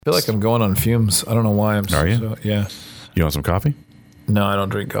I feel like I'm going on fumes. I don't know why. Are you? So, yeah. You want some coffee? No, I don't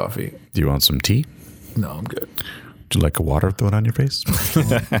drink coffee. Do you want some tea? No, I'm good. Would you like a water thrown on your face?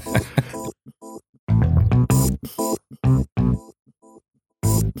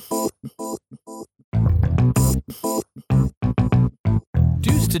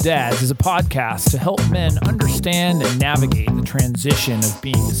 Dudes to Dads is a podcast to help men understand and navigate the transition of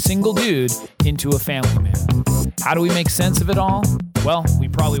being a single dude into a family man. How do we make sense of it all? Well, we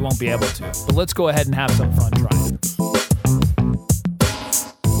probably won't be able to, but let's go ahead and have some fun trying.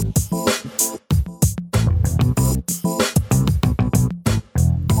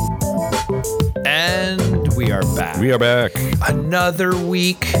 And we are back. We are back. Another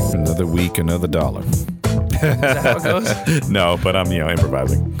week. Another week, another dollar. Is that how it goes? No, but I'm,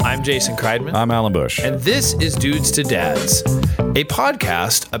 improvising. I'm Jason Kreidman. I'm Alan Bush. And this is Dudes to Dads, a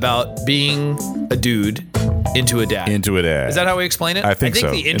podcast about being a dude into a dad. Into a dad. Is that how we explain it? I think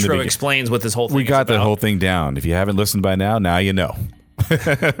so. the intro explains what this whole thing We got is about. the whole thing down. If you haven't listened by now you know.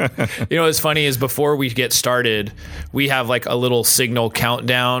 You know what's funny is before we get started, we have like a little signal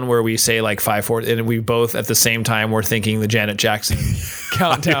countdown where we say like 5, 4, and we both at the same time we're thinking the Janet Jackson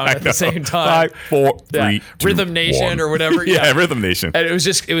countdown at the same time. 5, 4, 3, 2, Rhythm Nation 1. or whatever. Yeah, Rhythm Nation. And it was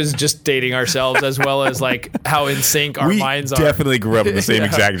just dating ourselves as well as like how in sync our minds are. We definitely grew up in the same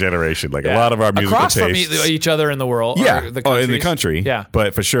exact generation. Like a lot of our musical across tastes. from each other in the world. Yeah. Or the in the countries. country. Yeah.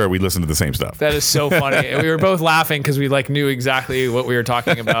 But for sure, we listen to the same stuff. That is so funny. And we were both laughing because we like knew exactly what we were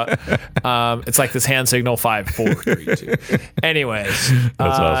talking about. It's like this hand signal 5, 4, 3, 2. Anyways,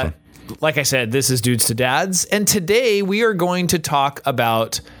 That's awesome. Like I said, this is Dudes to Dads, and today we are going to talk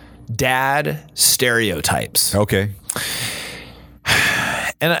about dad stereotypes. Okay.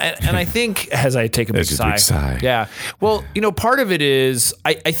 And I think as I take a big That's a big sigh. Yeah. Well, part of it is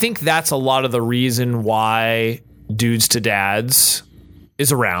I think that's a lot of the reason why Dudes to Dads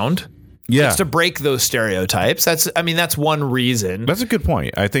is around. Yeah. It's to break those stereotypes. That's one reason. That's a good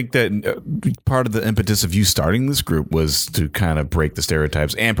point. I think that part of the impetus of you starting this group was to kind of break the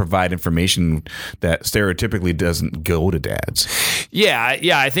stereotypes and provide information that stereotypically doesn't go to dads. Yeah.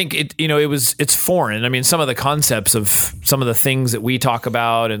 I think it's foreign. I mean, some of the concepts of some of the things that we talk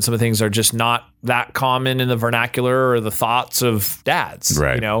about and some of the things are just not that common in the vernacular or the thoughts of dads,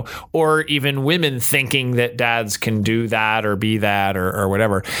 right? Or even women thinking that dads can do that or be that or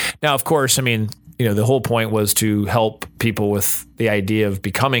whatever. Now, of course, I mean, the whole point was to help people with the idea of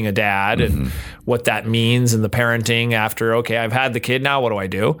becoming a dad and what that means and the parenting after, okay, I've had the kid, now what do I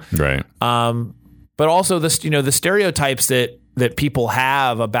do? Right. But also this, the stereotypes that people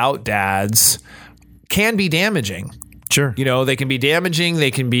have about dads can be damaging. Sure. They can be damaging.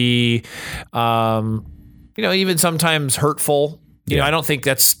 They can be, even sometimes hurtful. I don't think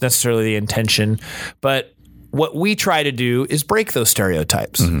that's necessarily the intention, but what we try to do is break those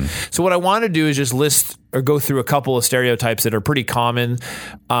stereotypes. So what I want to do is just list or go through a couple of stereotypes that are pretty common.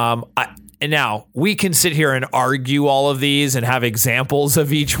 And now we can sit here and argue all of these and have examples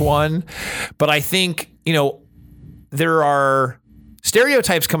of each one. But I think, there are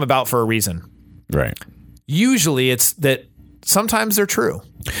stereotypes come about for a reason. Right. Usually it's that sometimes they're true.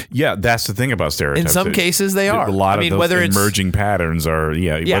 Yeah, that's the thing about stereotypes. In some cases they are. A lot of those whether emerging patterns are,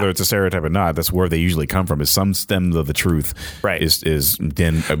 whether it's a stereotype or not, that's where they usually come from, is some stems of the truth is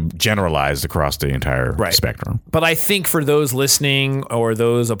then generalized across the entire spectrum. But I think for those listening or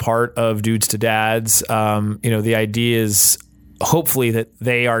those a part of Dudes to Dads, the idea is hopefully that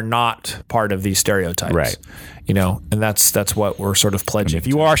they are not part of these stereotypes. Right. And that's what we're sort of pledging. If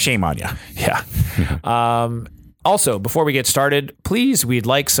you are, shame on you. Yeah. Also, before we get started, please, we'd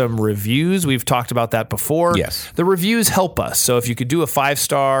like some reviews. We've talked about that before. Yes. The reviews help us. So if you could do a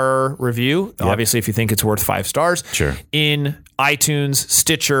 5-star review, obviously if you think it's worth 5 stars, sure, in iTunes,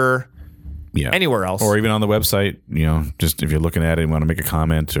 Stitcher, anywhere else. Or even on the website, just if you're looking at it and want to make a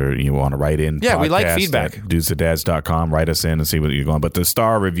comment or you want to write in. Yeah, we like feedback. Dudestodads.com. Write us in and see what you're going. But the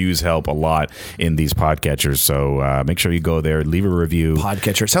star reviews help a lot in these podcatchers. So make sure you go there, leave a review.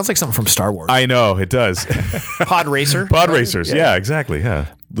 Podcatcher. It sounds like something from Star Wars. I know, it does. Pod Racer. Pod Racers. Yeah, exactly. Yeah.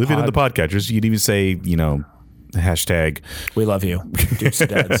 Leave it in the podcatchers. You'd even say, hashtag we love you. Dudes to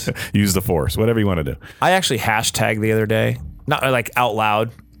Dads. Use the force. Whatever you want to do. I actually hashtagged the other day. Not like out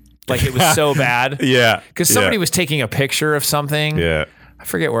loud. Like it was so bad. Yeah. Because somebody was taking a picture of something. Yeah. I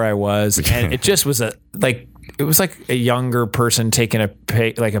forget where I was. And it just was it was like a younger person taking a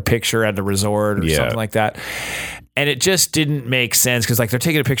picture at the resort or something like that. And it just didn't make sense because they're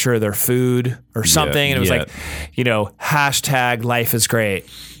taking a picture of their food or something. And it was hashtag life is great.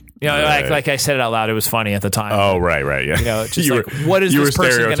 You know, like I said it out loud. It was funny at the time. Oh, right, yeah. You know, just what is this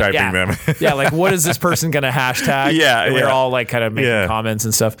person going to? stereotyping them. Yeah, like what is this person going to hashtag? Yeah, and we're all like kind of making comments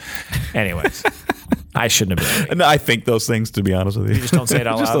and stuff. Anyways, I shouldn't have been. No, I think those things, to be honest with you. You just don't say it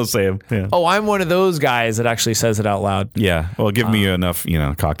out loud. Just don't say them. Yeah. Oh, I'm one of those guys that actually says it out loud. Yeah. Well, give me enough,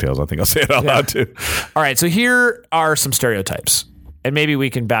 cocktails. I think I'll say it out loud too. All right. So here are some stereotypes, and maybe we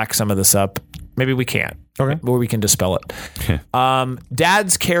can back some of this up. Maybe we can't. Okay. Or we can dispel it.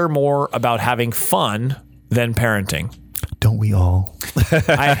 Dads care more about having fun than parenting. Don't we all?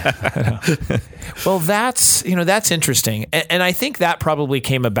 Well, that's interesting. And I think that probably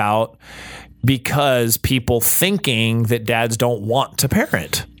came about because people thinking that dads don't want to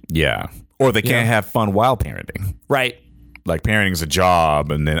parent. Yeah. Or they can't have fun while parenting. Right. Like parenting is a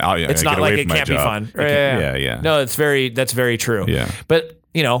job, and then it's not like it can't be fun. Yeah. No, that's very true. Yeah. But,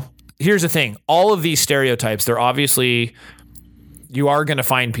 here's the thing. All of these stereotypes, they're obviously, you are going to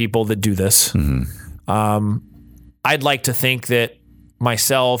find people that do this. Mm-hmm. I'd like to think that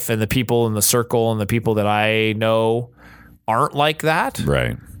myself and the people in the circle and the people that I know aren't like that.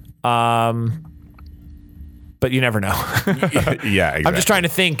 Right. But you never know. Yeah, exactly. I'm just trying to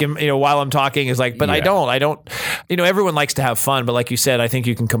think, and while I'm talking is like, but I don't, everyone likes to have fun, but like you said, I think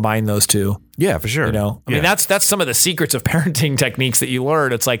you can combine those two. Yeah, for sure. I mean, that's some of the secrets of parenting techniques that you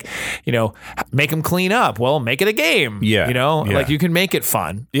learn. It's like, make them clean up. Well, make it a game. Yeah. Like you can make it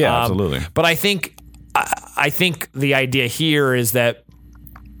fun. Yeah, absolutely. But I think the idea here is that,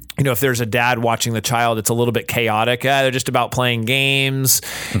 if there's a dad watching the child, it's a little bit chaotic. They're just about playing games,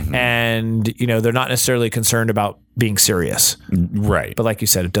 mm-hmm. and they're not necessarily concerned about being serious. Right. But like you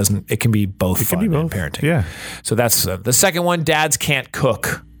said, it can be both fun and parenting. Yeah. So that's the second one. Dads can't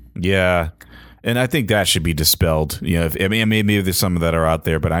cook. Yeah. And I think that should be dispelled. Maybe there's some that are out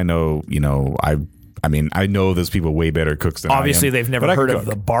there, but I know, I know there's people way better cooks than Obviously, I am. They've never heard of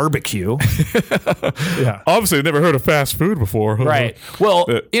the barbecue. Yeah. Obviously, they've never heard of fast food before. Right. Well,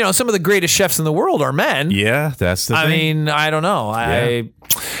 some of the greatest chefs in the world are men. Yeah, that's the thing. I mean, I don't know.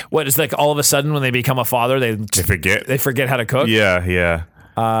 What is like all of a sudden when they become a father, they forget how to cook? Yeah.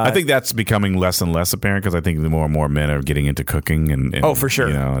 I think that's becoming less and less apparent because I think the more and more men are getting into cooking and for sure.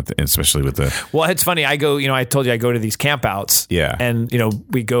 Especially with the. Well, it's funny. I go. I told you I go to these campouts. Yeah. And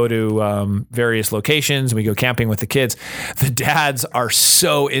we go to various locations and we go camping with the kids. The dads are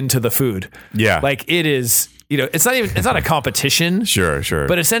so into the food. Yeah. Like it is. It's not a competition. Sure.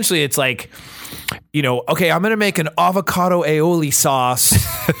 But essentially, it's like. Okay, I'm going to make an avocado aioli sauce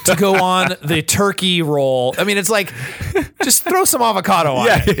to go on the turkey roll. I mean, it's like, just throw some avocado on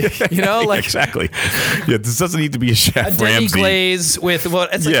it. Like exactly. Yeah, this doesn't need to be a Chef Ramsay glaze with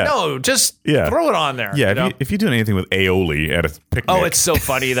it's like no, just throw it on there. Yeah, if you're doing anything with aioli at a picnic, oh, it's so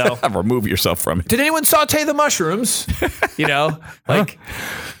funny though. Remove yourself from it. Did anyone saute the mushrooms?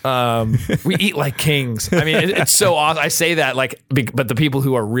 We eat like kings. I mean, it's so awesome. I say that but the people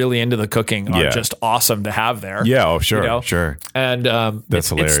who are really into the cooking are just awesome to have there. Yeah, oh sure, sure. And that's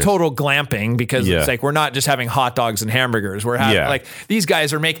hilarious. It's total glamping because it's like we're not just having hot dogs and hamburgers. We're having these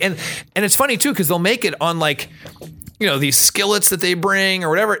guys are making and it's funny too because they'll make it on these skillets that they bring or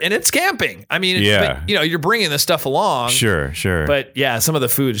whatever, and it's camping. I mean, but, you're bringing this stuff along. Sure. But some of the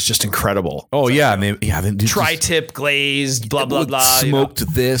food is just incredible. Oh yeah, and they tri-tip glazed, blah blah blah,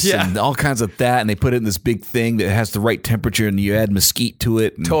 smoked this and all kinds of that, and they put it in this big thing that has the right temperature, and you add mesquite to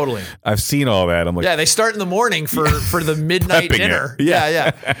it. Totally, I've seen all that. I'm like, they start in the morning for the midnight dinner.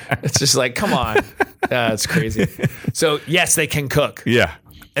 Yeah. It's just like, come on, it's crazy. So yes, they can cook. Yeah.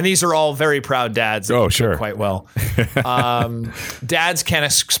 And these are all very proud dads. Oh, sure. Quite well. Dads can't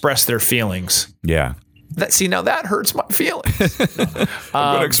express their feelings. Yeah. Now that hurts my feelings.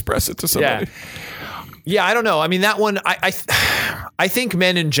 I'm going to express it to somebody. Yeah, I don't know. I mean, that one, I think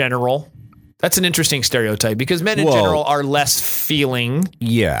men in general, that's an interesting stereotype because men in general are less feeling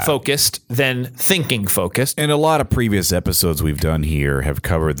focused than thinking focused. And a lot of previous episodes we've done here have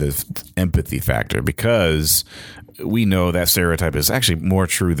covered the empathy factor because we know that stereotype is actually more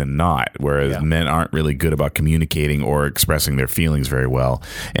true than not, whereas men aren't really good about communicating or expressing their feelings very well.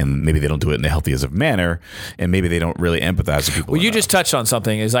 And maybe they don't do it in the healthiest of manner, and maybe they don't really empathize with people. Well, you just touched on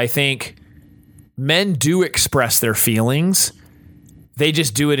something is I think men do express their feelings. They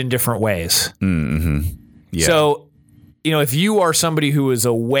just do it in different ways. Mm-hmm. Yeah. So, if you are somebody who is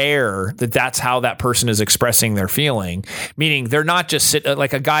aware that that's how that person is expressing their feeling, meaning they're not just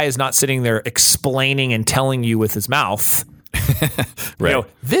like a guy is not sitting there explaining and telling you with his mouth, right.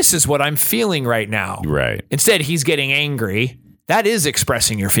 This is what I'm feeling right now. Right. Instead, he's getting angry. That is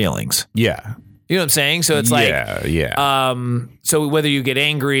expressing your feelings. Yeah. You know what I'm saying? So it's like, so whether you get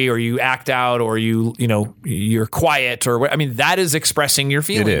angry or you act out or you're quiet or I mean, that is expressing your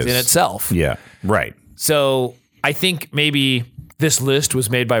feelings in itself. Yeah. Right. So I think maybe this list was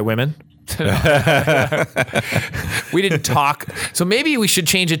made by women. We didn't talk. So maybe we should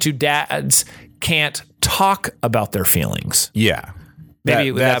change it to dads can't talk about their feelings. Yeah.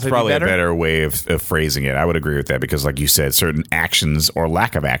 Maybe that's probably a better? better way of phrasing it. I would agree with that because, like you said, certain actions or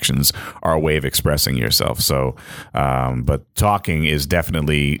lack of actions are a way of expressing yourself. So, but talking is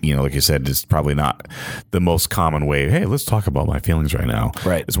definitely, like you said, it's probably not the most common way. Hey, let's talk about my feelings right now.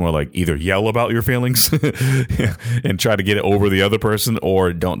 Right. It's more like either yell about your feelings and try to get it over the other person,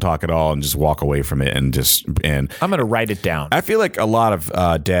 or don't talk at all and just walk away from it and I'm going to write it down. I feel like a lot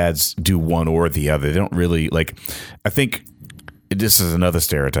of dads do one or the other. They don't really I think. This is another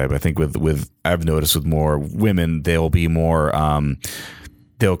stereotype. I think with I've noticed with more women, they'll be more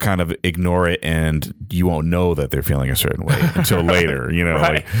they'll kind of ignore it and you won't know that they're feeling a certain way until later,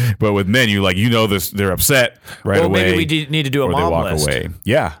 Right. But with men, they're upset right away. Maybe we need to do a or mom they walk list. away.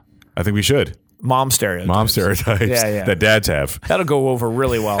 Yeah, I think we should. Mom stereotypes. That dads have. That'll go over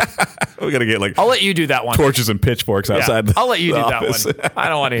really well. We got to get I'll let you do that one. torches and pitchforks outside. I'll let you do office. that one. I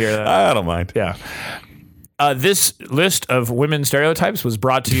don't want to hear that. I don't mind. Yeah. This list of women stereotypes was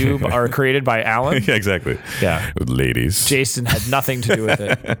brought to you or created by Alan. Yeah, exactly. Yeah. Ladies. Jason had nothing to do with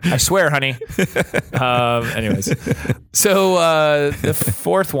it. I swear, honey. Anyways. So the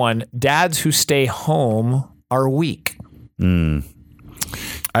fourth one, dads who stay home are weak.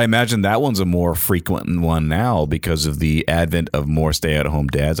 I imagine that one's a more frequent one now because of the advent of more stay-at-home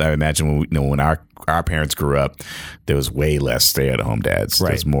dads. I imagine when our parents grew up, there was way less stay-at-home dads.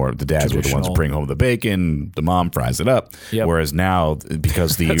 Right. There's more. The dads were the ones who bring home the bacon. The mom fries it up. Yep. Whereas now,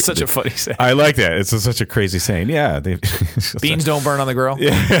 because That's such a funny saying. I like that. It's such a crazy saying. Yeah, Beans don't burn on the grill.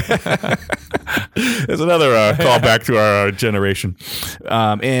 There's another callback to our generation,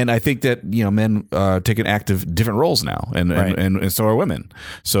 and I think that men take an active different roles now, and so are women.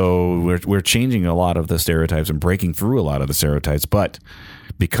 So we're changing a lot of the stereotypes and breaking through a lot of the stereotypes, but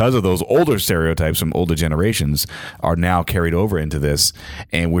because of those older stereotypes from older generations are now carried over into this,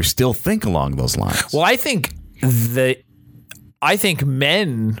 and we still think along those lines. Well, I think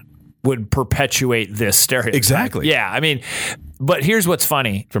men would perpetuate this stereotype. Exactly. Yeah, I mean, but here's what's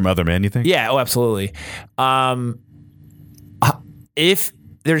funny. From other men, you think? Yeah, oh, absolutely. If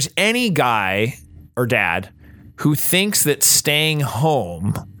there's any guy or dad who thinks that staying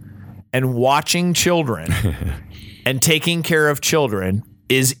home and watching children and taking care of children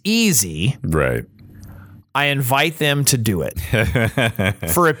is easy, right? I invite them to do it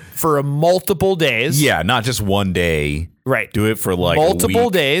for a multiple days. Yeah, not just one day. Right. Do it for like multiple a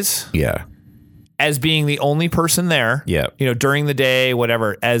week. days. Yeah. As being the only person there. Yeah. During the day,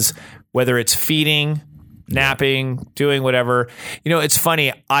 whatever, as whether it's feeding, napping, doing whatever. It's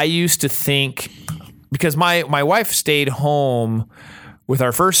funny. I used to think, because my wife stayed home with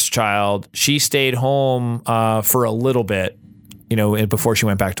our first child, she stayed home for a little bit, before she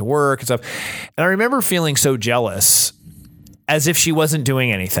went back to work and stuff. And I remember feeling so jealous, as if she wasn't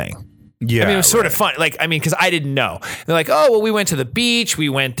doing anything. Yeah, I mean, it was sort of fun. Because I didn't know. They're like, oh, well, we went to the beach. We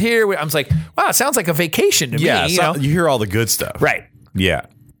went here. I was like, wow, it sounds like a vacation to me. Yeah, you hear all the good stuff. Right. Yeah.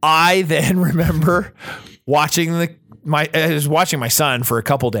 I then remember watching I was watching my son for a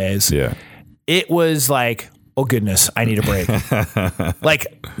couple days. Yeah. It was like, oh goodness, I need a break.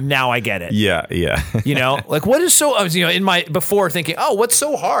 Now I get it. Yeah. Yeah. What is so, I was, before thinking, oh, what's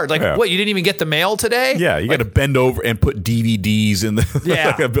so hard? What, you didn't even get the mail today? Yeah. You got to bend over and put DVDs in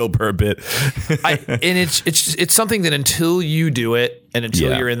like a Bill Burr bit. And it's something that until you do it and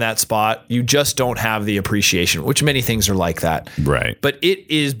until you're in that spot, you just don't have the appreciation, which many things are like that. Right. But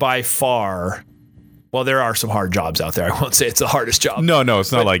it is by far, well, there are some hard jobs out there. I won't say it's the hardest job. No,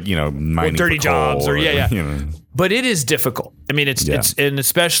 it's not like, mining dirty for coal jobs or But it is difficult. I mean, it's and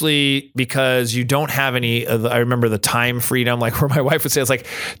especially because you don't have any of I remember the time freedom, where my wife would say, it's like,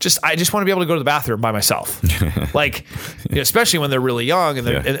 I just want to be able to go to the bathroom by myself. Especially when they're really young and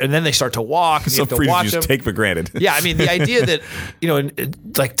then they start to walk and you have to watch you just them. take for granted. Yeah. I mean, the idea that,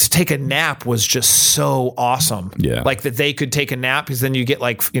 to take a nap was just so awesome. Yeah. That they could take a nap because then you get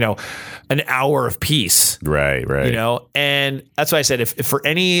an hour of peace. Right. And that's why I said, if for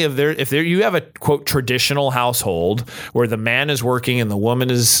any of if you have a quote traditional household, household where the man is working and the woman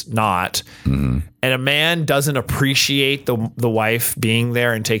is not, and a man doesn't appreciate the wife being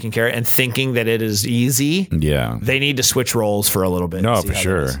there and taking care and thinking that it is easy, they need to switch roles for a little bit. No, for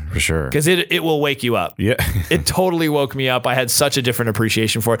sure. Because it will wake you up. Yeah. It totally woke me up. I had such a different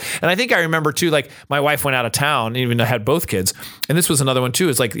appreciation for it. And I think I remember too, like my wife went out of town, even though I had both kids. And this was another one too.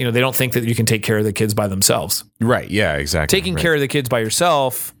 It's like, they don't think that you can take care of the kids by themselves. Right. Yeah, exactly. Taking care of the kids by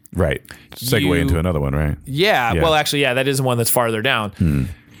yourself. Right. Segue into another one, right? Yeah. Well, actually, that is one that's farther down.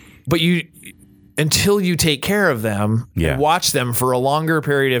 But until you take care of them and watch them for a longer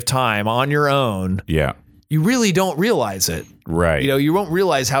period of time on your own, you really don't realize it. Right. You won't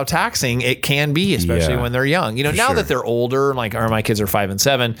realize how taxing it can be, especially when they're young. Now that they're older, like my kids are 5 and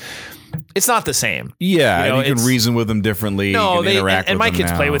 7, it's not the same. Yeah, you can reason with them differently. No, you can interact and with my them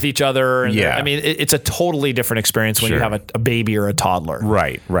kids now. play with each other. And Yeah. it's a totally different experience when you have a baby or a toddler.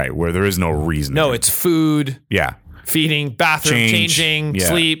 Right, where there is no reason. No, it's food. Yeah. Feeding, bathroom, changing,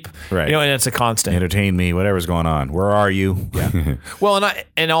 sleep, right? And it's a constant. Entertain me, whatever's going on. Where are you? Yeah. Well,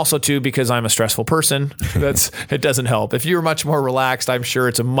 and also too, because I'm a stressful person, it doesn't help. If you're much more relaxed, I'm sure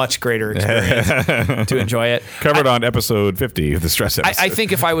it's a much greater experience to enjoy it. Covered on episode 50 of the stress episode. I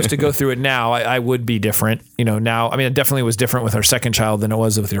think if I was to go through it now, I would be different. Now, it definitely was different with our second child than it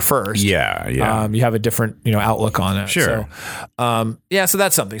was with your first. Yeah. You have a different, outlook on it. Sure. So, so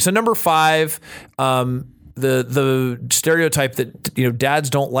that's something. So number 5, the stereotype that dads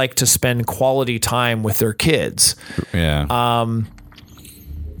don't like to spend quality time with their kids. Yeah.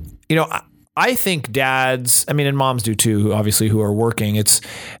 I think dads, and moms do too, obviously, who are working.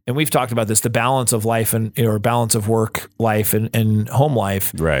 And we've talked about this, the balance of life and or balance of work life and home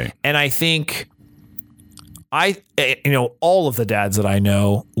life. Right. And I think all of the dads that I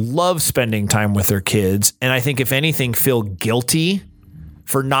know love spending time with their kids, and I think if anything, feel guilty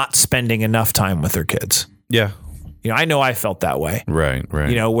for not spending enough time with their kids. Yeah. I know I felt that way. Right.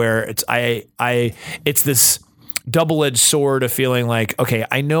 Where it's it's this double-edged sword of feeling like, okay,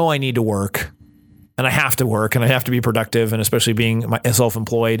 I know I need to work and I have to work and I have to be productive, and especially being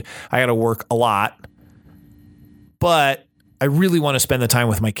self-employed, I got to work a lot. But I really want to spend the time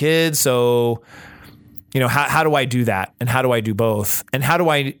with my kids. So, how do I do that? And how do I do both? And how do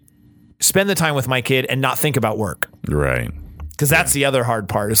I spend the time with my kid and not think about work? Right. Because that's the other hard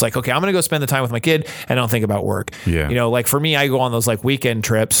part. It's like, okay, I'm going to go spend the time with my kid and don't think about work. Yeah. Like for me, I go on those like weekend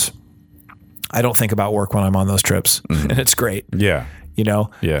trips. I don't think about work when I'm on those trips, and it's great. Yeah.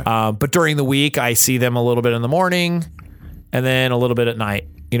 Yeah. But during the week, I see them a little bit in the morning and then a little bit at night,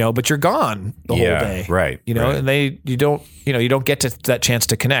 but you're gone the whole day. Right. And you don't get to that chance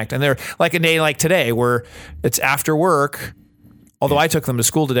to connect. And they're like a day like today where it's after work, although I took them to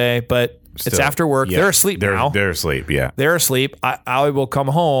school today, but it's after work. Yeah. They're asleep now. They're asleep. Yeah. They're asleep. I will come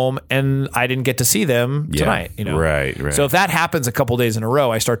home and I didn't get to see them tonight. Right. So if that happens a couple days in a row,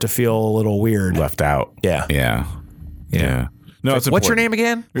 I start to feel a little weird. Left out. Yeah. No, it's what's your name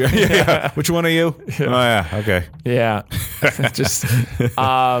again? Yeah. Which one are you? Oh yeah. Okay. Yeah. Just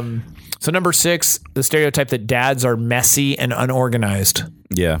so number 6, the stereotype that dads are messy and unorganized.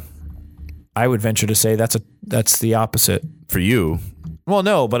 Yeah. I would venture to say that's the opposite. For you. Well,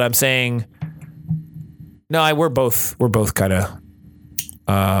 no, but I'm saying we're both kind of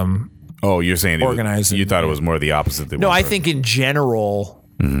you're saying organized. You thought it was more the opposite. No, I think in general,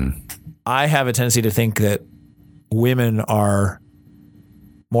 I have a tendency to think that women are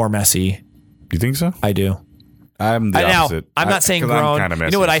more messy. You think so? I do. I'm the opposite. I'm not saying grown. I'm messy,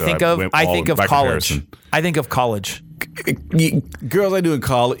 you know what I think of? I think of college. Comparison. I think of college. Girls I do in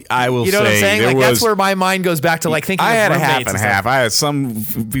college, I will say. You know what I'm saying? Like that's where my mind goes back to like thinking I of had a half roommates and half. I had some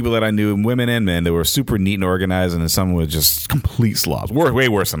people that I knew, women and men, that were super neat and organized, and then some were just complete slobs. Way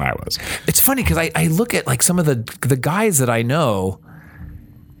worse than I was. It's funny because I look at like some of the guys that I know,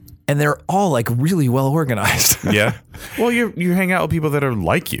 and they're all like really well organized. Yeah. Well, you hang out with people that are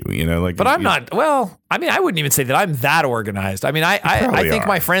like you, like. But I'm not. Well, I wouldn't even say that I'm that organized. I think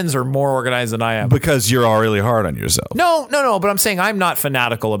my friends are more organized than I am because you're all really hard on yourself. No. But I'm saying I'm not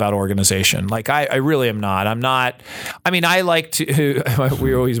fanatical about organization. Like I really am not. I'm not. I like to.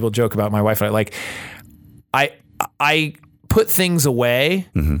 We always will joke about my wife and I put things away.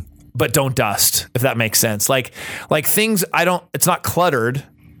 Mm-hmm. But don't dust, if that makes sense. Like things it's not cluttered.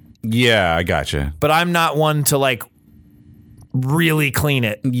 Yeah, I gotcha. But I'm not one to like really clean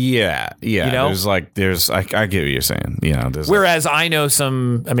it. Yeah. I get what you're saying. Whereas I know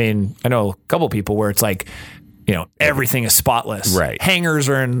I know a couple people where it's like, everything is spotless. Right. Hangers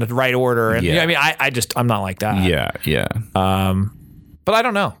are in the right order. And I'm not like that. Yeah. But I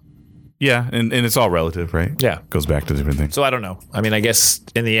don't know. Yeah. And it's all relative, right? Yeah. Goes back to different things. So I don't know. I guess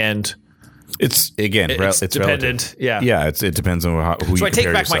in the end, It's again, It's it's dependent. relative. Yeah. Yeah. It depends on who So you I take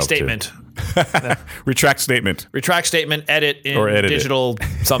compare back my yourself to. statement. Retract statement. Retract statement, edit in Or edit it. digital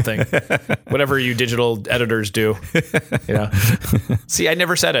something. Whatever you digital editors do. See, I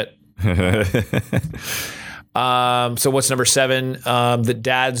never said it. So what's number 7? That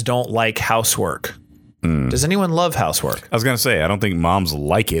dads don't like housework. Does anyone love housework? I was gonna say I don't think moms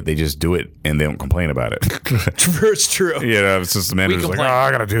like it. They just do it and they don't complain about it. It's true. It's just the man who's like, complain.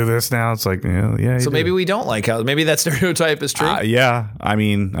 I gotta do this now. It's like, yeah. So maybe we don't like house. Maybe that stereotype is true. Yeah. I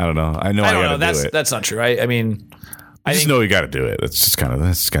mean, I don't know. I know I don't gotta know. do it. That's not true. I mean, I just know you got to do it. That's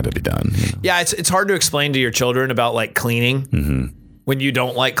got to be done. yeah, it's hard to explain to your children about like cleaning when you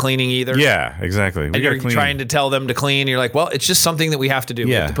don't like cleaning either. Yeah, exactly. And you're trying to tell them to clean. You're like, well, it's just something that we have to do.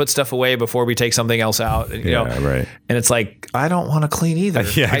 We have to put stuff away before we take something else out. You know? Right. And it's like, I don't want to clean either.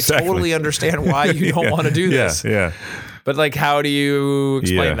 Yeah, exactly. I totally understand why you don't want to do this. Yeah. But like, how do you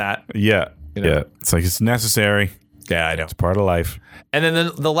explain that? Yeah. You know? Yeah. It's like it's necessary. Yeah, I know. It's part of life. And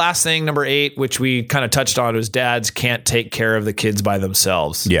then the last thing, number 8, which we kind of touched on, was dads can't take care of the kids by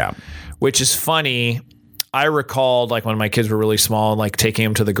themselves. Yeah. Which is funny. I recalled like when my kids were really small, like taking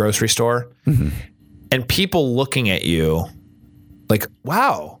them to the grocery store and people looking at you like,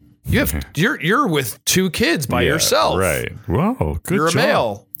 wow, you're with 2 kids by yourself. Right. Whoa. Good You're job. a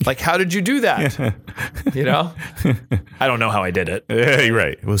male. Like, how did you do that? You know, I don't know how I did it. Yeah, you're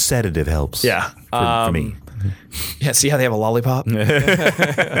right. Well, sedative helps. Yeah. For me. Yeah. See how they have a lollipop? That's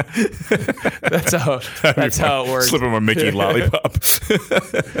how it works. Slip him a Mickey lollipop.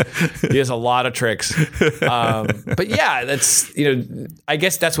 He has a lot of tricks. But yeah, that's, I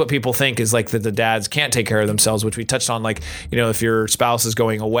guess that's what people think is like that the dads can't take care of themselves, which we touched on, like, if your spouse is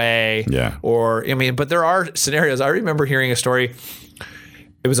going away or, but there are scenarios. I remember hearing a story.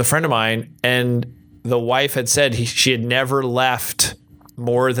 It was a friend of mine and the wife had said she had never left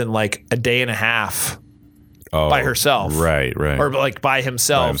more than like a day and a half by herself. Right. Or like by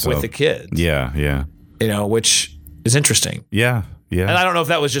himself with the kids. Yeah. Which is interesting. Yeah. And I don't know if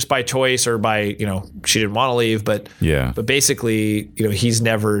that was just by choice or by, she didn't want to leave, but basically, he's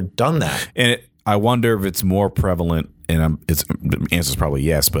never done that. And I wonder if it's more prevalent, and the answer is probably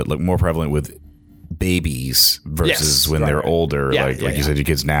yes, but like more prevalent with babies versus when they're older. Yeah, like you said, your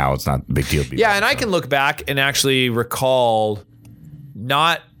kids now, it's not a big deal. Yeah, and I can look back and actually recall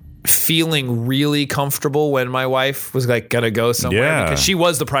not feeling really comfortable when my wife was like going to go somewhere because she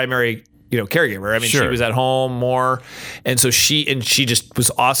was the primary caregiver. I mean, she was at home more. And so she just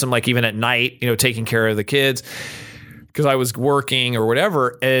was awesome. Like even at night, taking care of the kids because I was working or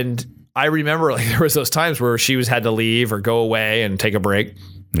whatever. And I remember like there was those times where she had to leave or go away and take a break.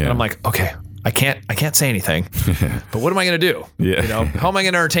 Yeah. And I'm like, okay, I can't say anything, but what am I going to do? Yeah. How am I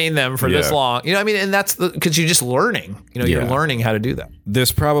going to entertain them for this long? And that's because you're just learning, you're learning how to do that.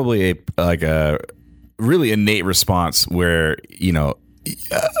 There's probably a really innate response where,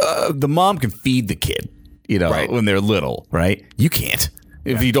 the mom can feed the kid, when they're little, right? You can't.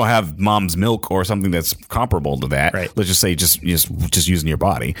 If you don't have mom's milk or something that's comparable to that, let's just say just using your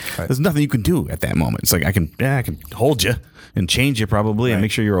body, there's nothing you can do at that moment. It's like I can hold you and change you probably and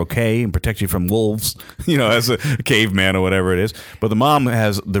make sure you're okay and protect you from wolves, as a caveman or whatever it is. But the mom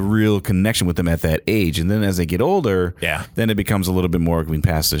has the real connection with them at that age, and then as they get older, then it becomes a little bit more. We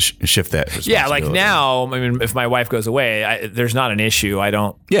pass to shift that responsibility. Yeah, like now, I mean, if my wife goes away, there's not an issue. I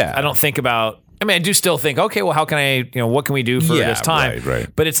don't think about. I mean, I do still think, okay, well, how can I, what can we do for this time? Right.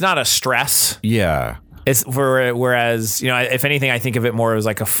 But it's not a stress. Yeah. It's whereas, if anything, I think of it more as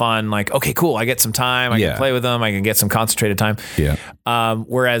like a fun, like, okay, cool. I get some time. I can play with them. I can get some concentrated time. Yeah.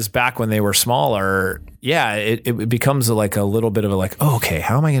 Whereas back when they were smaller, it becomes like a little bit of a like, oh, okay,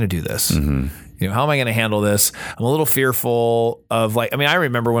 how am I going to do this? Mm-hmm. How am I going to handle this? I'm a little fearful of like, I mean, I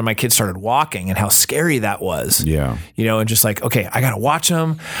remember when my kids started walking and how scary that was. Yeah. And just like, okay, I got to watch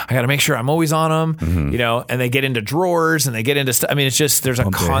them. I got to make sure I'm always on them, and they get into drawers and they get into stuff. I mean, it's just, there's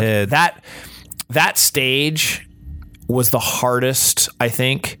that stage was the hardest, I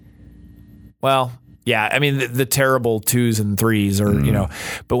think. Well, yeah, I mean, the terrible 2s and 3s are,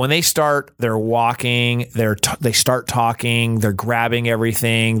 but when they start, they're walking, they start talking, they're grabbing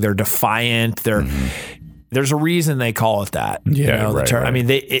everything, they're defiant, there's a reason they call it that. Yeah, right. I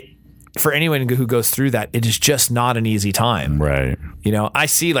mean, for anyone who goes through that, it is just not an easy time. Right. I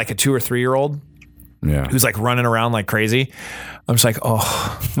see like a 2 or 3 year old who's like running around like crazy. I'm just like,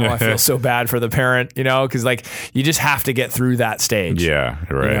 I feel so bad for the parent, because like you just have to get through that stage. Yeah,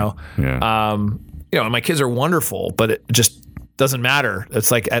 right. And my kids are wonderful, but it just doesn't matter.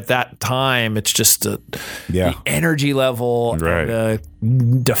 It's like at that time, it's just the energy level, and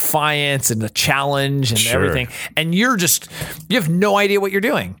defiance and the challenge and everything, and you have no idea what you're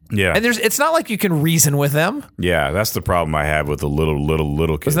doing. Yeah, and it's not like you can reason with them. Yeah, that's the problem I have with the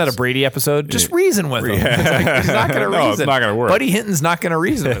little kids. Wasn't that a Brady episode? Just reason with them. Yeah. He's not going to reason. No, it's not going to work. Buddy Hinton's not going to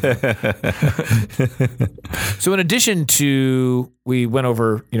reason with him. So in addition to, we went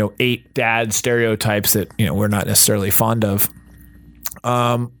over 8 dad stereotypes that we're not necessarily fond of.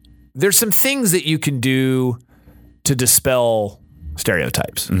 There's some things that you can do to dispel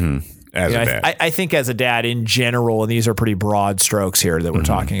stereotypes. Mm-hmm. As a dad. I think as a dad in general, and these are pretty broad strokes here that we're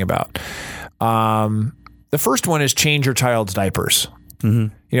talking about. The first one is change your child's diapers.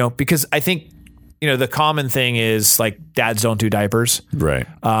 Mm-hmm. Because I think, the common thing is like dads don't do diapers. Right.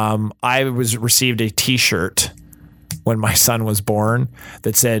 I received a T-shirt when my son was born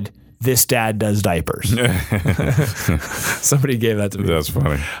that said, "This dad does diapers." Somebody gave that to me. That's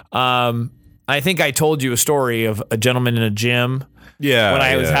funny. I think I told you a story of a gentleman in a gym. Yeah. When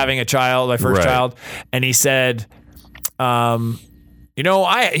I was having a child, my first child, and he said, he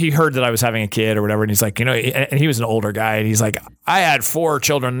heard that I was having a kid or whatever, and he's like, and he was an older guy, and he's like, I had 4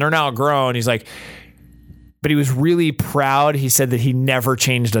 children, they're now grown. He's like, but he was really proud. He said that he never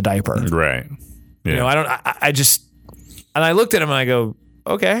changed a diaper. Right. Yeah. And I looked at him and I go,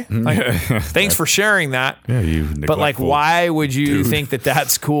 okay, thanks for sharing that. Yeah, but like, why would you think that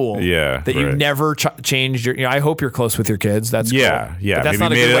that's cool? Yeah, that you never changed your. I hope you're close with your kids. That's cool. Yeah. But that's Maybe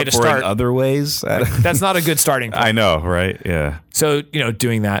not a good way to start. In other ways, that's not a good starting point. I know, right? Yeah. So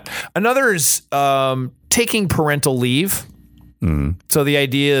doing that. Another is taking parental leave. Mm. So the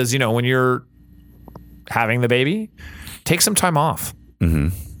idea is, when you're having the baby, take some time off.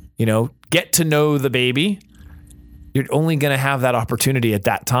 Mm-hmm. Get to know the baby. You're only going to have that opportunity at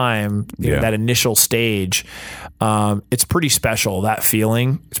that time, that initial stage. It's pretty special, that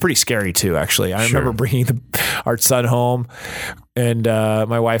feeling. It's pretty scary too, actually. I remember bringing our son home, and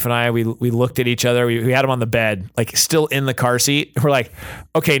my wife and I, we looked at each other. We had him on the bed, like still in the car seat. We're like,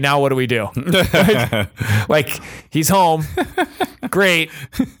 okay, now what do we do? Like, he's home. Great.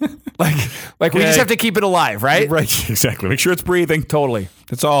 Like we just have to keep it alive, right? Right. Exactly. Make sure it's breathing. Totally.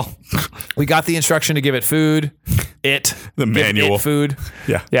 That's all. We got the instruction to give it food. The manual. It food.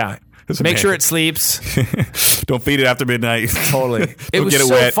 Yeah. Yeah. Make sure it sleeps. Don't feed it after midnight. Totally. It was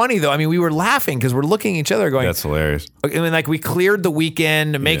so funny though. I mean, we were laughing because we're looking at each other going, that's hilarious. I mean, like we cleared the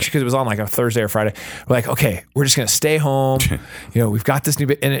weekend to make sure, because it was on like a Thursday or Friday. We're like, okay, we're just going to stay home. We've got this new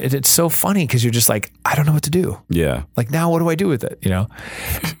bit. And it's so funny because you're just like, I don't know what to do. Yeah. Like, now what do I do with it?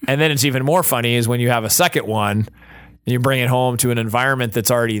 And then it's even more funny is when you have a second one and you bring it home to an environment that's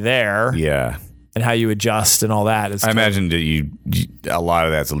already there. Yeah. And how you adjust and all that. I imagine that a lot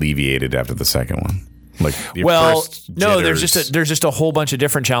of that's alleviated after the second one. Like, there's just a whole bunch of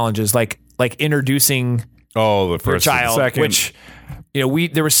different challenges, like introducing the first child, and the second. which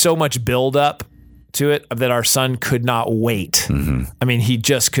there was so much buildup to it that our son could not wait. Mm-hmm. I mean, he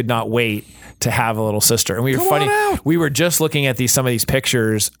just could not wait to have a little sister. And we were just looking at some of these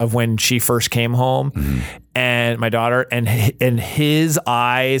pictures of when she first came home, and my daughter, and his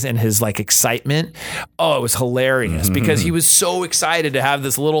eyes and his like excitement. Oh, it was hilarious because he was so excited to have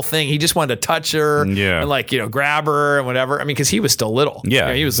this little thing. He just wanted to touch her and grab her and whatever. I mean, because he was still little.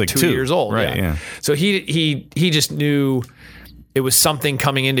 Yeah, he was like 2 years old. Right. Yeah. So he just knew it was something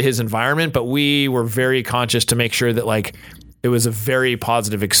coming into his environment, but we were very conscious to make sure that like it was a very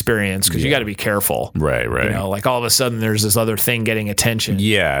positive experience, because you got to be careful. Right. Like all of a sudden there's this other thing getting attention.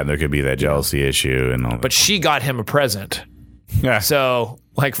 Yeah, and there could be that jealousy issue and all that. But she got him a present. Yeah. So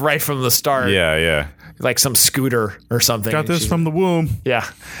like right from the start. Yeah. Like some scooter or something. Got this from the womb. Yeah.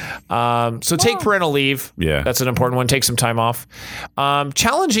 So take parental leave. Yeah. That's an important one. Take some time off.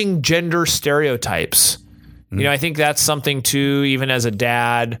 Challenging gender stereotypes. I think that's something too, even as a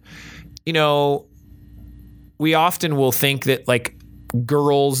dad, we often will think that like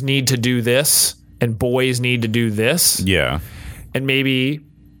girls need to do this and boys need to do this. Yeah. And maybe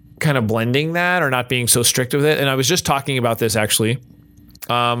kind of blending that or not being so strict with it. And I was just talking about this actually.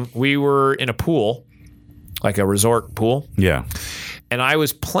 We were in a pool, like a resort pool. Yeah. And I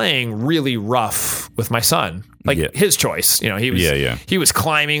was playing really rough with my son. Like his choice, he was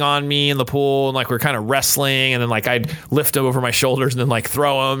climbing on me in the pool, and like we're kind of wrestling, and then like I'd lift him over my shoulders and then like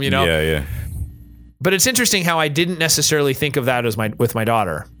throw him, Yeah. But it's interesting how I didn't necessarily think of that as with my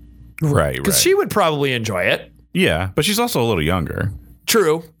daughter. Right. Because she would probably enjoy it. Yeah. But she's also a little younger.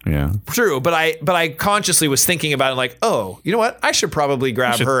 True. Yeah. True. But I consciously was thinking about it like, oh, you know what? I should probably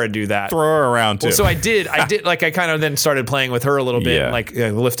grab her and do that. Throw her around too. Well, so I did like I kind of then started playing with her a little bit, and like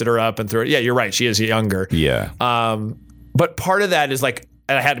lifted her up and threw her. Yeah, you're right. She is younger. Yeah. But part of that is like,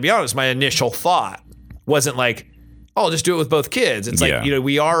 and I had to be honest, my initial thought wasn't like, oh, I'll just do it with both kids. It's like,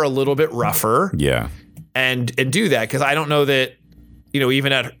 we are a little bit rougher. Yeah. And do that, because I don't know that,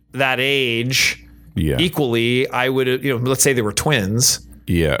 even at that age, equally, I would, let's say they were twins.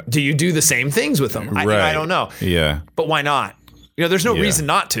 Yeah. Do you do the same things with them? I don't know. Yeah. But why not? There's no reason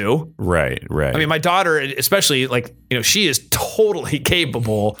not to. Right. I mean, my daughter, especially, she is totally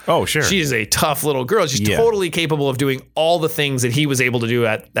capable. Oh, sure. She is a tough little girl. She's totally capable of doing all the things that he was able to do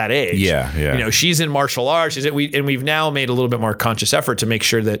at that age. Yeah. She's in martial arts. We've now made a little bit more conscious effort to make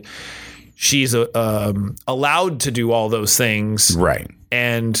sure that she's allowed to do all those things. Right.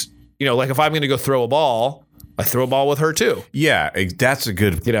 And, if I'm going to go throw a ball, I throw a ball with her too. Yeah, that's a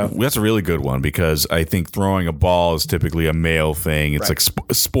good, that's a really good one, because I think throwing a ball is typically a male thing. It's like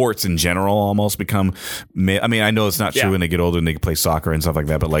sports in general almost become male. I mean, I know it's not true when they get older and they play soccer and stuff like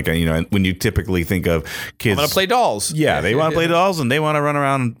that, but when you typically think of kids, want to play dolls. Yeah, they want to play dolls and they want to run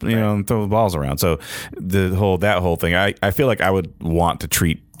around, and throw the balls around. So that whole thing, I feel like I would want to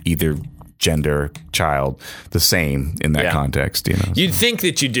treat either gender child the same in that context. You'd think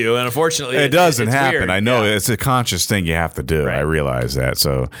that you do, and unfortunately it doesn't it's happen. weird. I know it's a conscious thing you have to do. I realize that.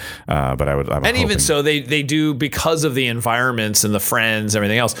 So but I'm and hoping. even so they do, because of the environments and the friends,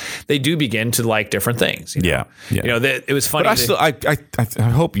 everything else, they do begin to like different things. It was funny. But I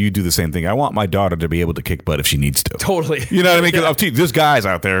hope you do the same thing. I want my daughter to be able to kick butt if she needs to. Totally. You know what I mean? Because there's guys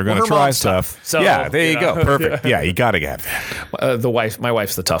out there who are going to try stuff. Tough, so, yeah, there you go. Perfect. Yeah, you got to get that. My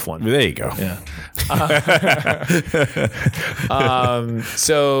wife's the tough one. There you go. Yeah.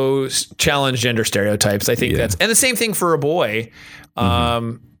 So challenge gender stereotypes. I think and the same thing for a boy.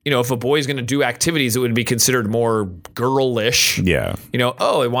 If a boy is going to do activities that would be considered more girlish, they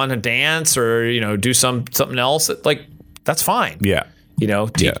want to dance or do something else, that's fine. Yeah.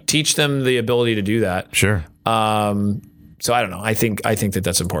 Teach them the ability to do that. Sure. So I don't know. I think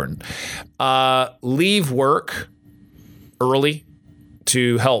that's important. Leave work early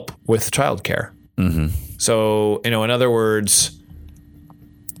to help with childcare. Mm-hmm. So, in other words,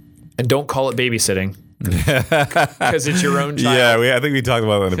 and don't call it babysitting, because it's your own child. Yeah, I think we talked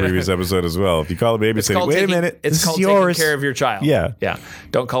about that in the previous episode as well. If you call it babysitting, wait a minute, it's called taking care of your child. Yeah.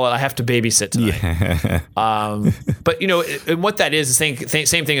 Don't call it, I have to babysit tonight. Yeah. But and what that is same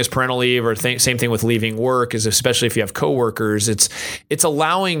thing as parental leave, or same thing with leaving work, is especially if you have coworkers, it's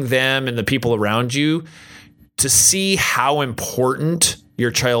allowing them and the people around you to see how important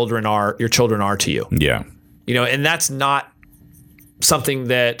your children are to you. Yeah. And that's not something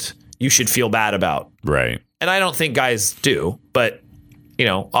that you should feel bad about. Right. And I don't think guys do, but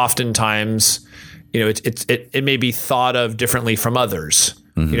oftentimes, it may be thought of differently from others.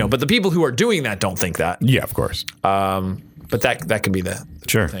 Mm-hmm. But the people who are doing that don't think that. Yeah, of course. But that can be the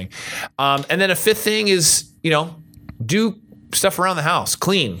thing. And then a fifth thing is, do stuff around the house,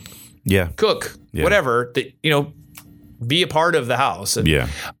 clean. Yeah. Cook, whatever that, be a part of the house. And,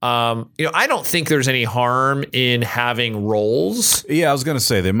 I don't think there's any harm in having roles. Yeah, I was going to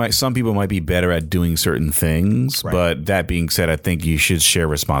say some people might be better at doing certain things, but that being said, I think you should share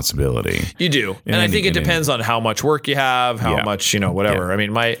responsibility. You do. And I think it depends on how much work you have, how much, whatever. Yeah. I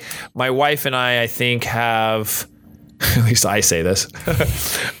mean, my wife and I think have, at least I say this,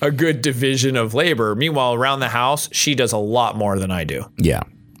 a good division of labor. Meanwhile, around the house, she does a lot more than I do. Yeah.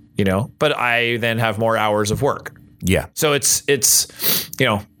 But I then have more hours of work. Yeah. So it's if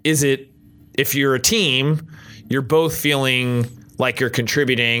you're a team, you're both feeling like you're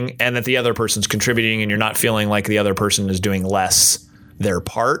contributing and that the other person's contributing, and you're not feeling like the other person is doing less their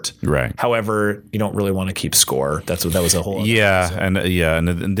part. Right. However, you don't really want to keep score. That was a whole other episode. And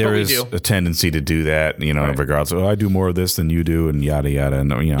there is a tendency to do that, regardless of, I do more of this than you do, and yada yada.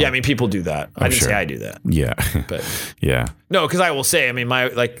 And yeah, I mean, people do that. I didn't say I do that. Yeah. But yeah. No, because I will say, I mean,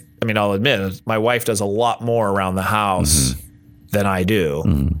 I'll admit, my wife does a lot more around the house than I do.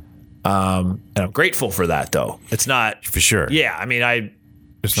 Mm-hmm. And I'm grateful for that, though. It's not for sure. Yeah. I mean,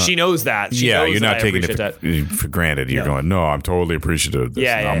 she knows that. She knows you're not taking it for granted. You're going, no, I'm totally appreciative of this.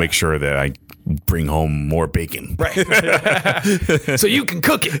 I'll make sure that I bring home more bacon. Right. So you can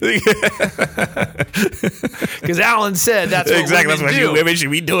cook it. Because Alan said that's what women should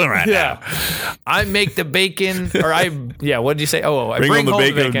be doing right now. I make the bacon, or what did you say? I bring home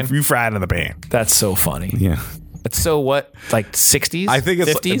the bacon. You fry it in the pan. That's so funny. Yeah. It's so what, like 60s? I think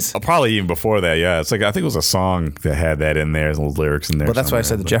it's 50s? Probably even before that. Yeah, it's like I think it was a song that had that in there, those lyrics in there. Well, that's why I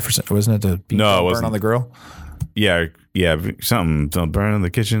said the Jefferson, wasn't it? The burn on the grill. Yeah, something. Don't burn in the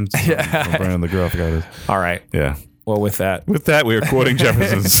kitchen. Don't burn in the grill. I forgot it. All right. Yeah. Well, with that, we are quoting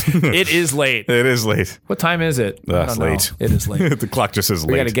Jefferson's. it is late. It is late. What time is it? It's late. It is late. The clock just says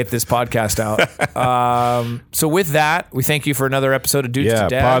late. We got to get this podcast out. So with that, we thank you for another episode of Dudes to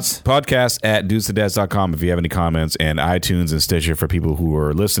Dads. Podcast at dudestodads.com if you have any comments, and iTunes and Stitcher for people who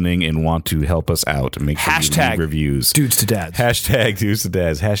are listening and want to help us out. Make sure you leave reviews. Dudes to Dads. Hashtag Dudes to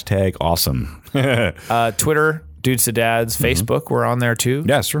Dads. Hashtag awesome. Twitter, Dudes to Dads. Facebook, we're on there too.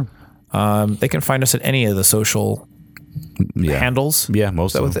 Yeah, sure. They can find us at any of the social handles. Yeah,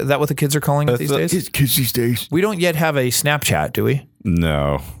 most of them. Is that what the kids are calling it these days? It's kids these days. We don't yet have a Snapchat, do we?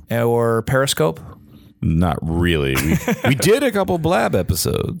 No. Or Periscope? Not really. We did a couple Blab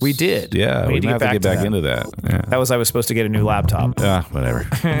episodes. We did. Yeah, we might have to get back into that. Yeah. That was I was supposed to get a new laptop. Whatever.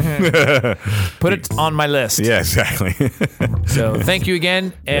 Put it on my list. Yeah, exactly. So thank you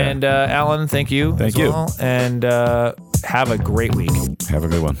again. And Alan, thank you. Thank you. And have a great week. Have a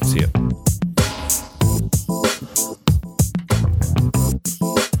good one. See you.